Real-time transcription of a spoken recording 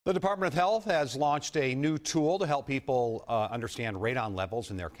The Department of Health has launched a new tool to help people understand radon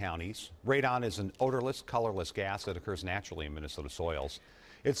levels in their counties. Radon is an odorless, colorless gas that occurs naturally in Minnesota soils.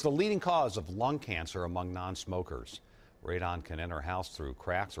 It's the leading cause of lung cancer among non-smokers. Radon can enter a house through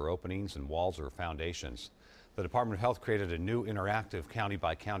cracks or openings in walls or foundations. The Department of Health created a new interactive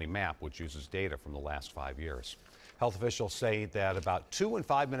county-by-county map which uses data from the last 5 years. Health officials say that about 2 in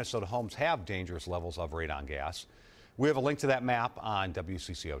 5 Minnesota homes have dangerous levels of radon gas. We have a link to that map on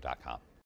WCCO.com.